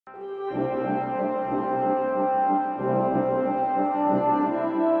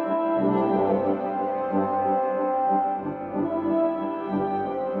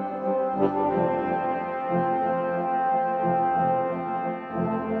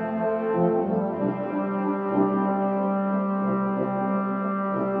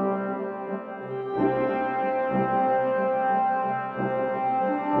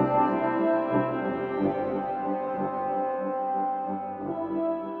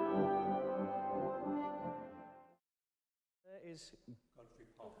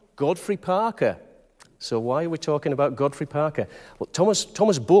Godfrey Parker. So why are we talking about Godfrey Parker? Well,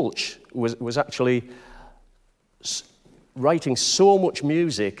 Thomas Bulch was actually writing so much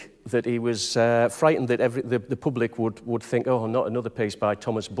music that he was frightened that the public would think, oh, not another piece by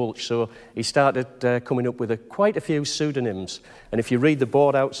Thomas Bulch. So he started coming up with quite a few pseudonyms. And if you read the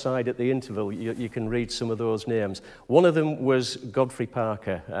board outside at the interval, you can read some of those names. One of them was Godfrey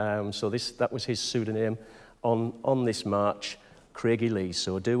Parker. So that was his pseudonym on this march, Craigielee.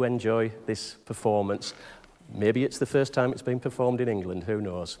 So do enjoy this performance. Maybe it's the first time it's been performed in England, who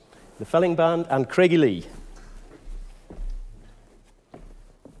knows. The Felling Band and Craigielee.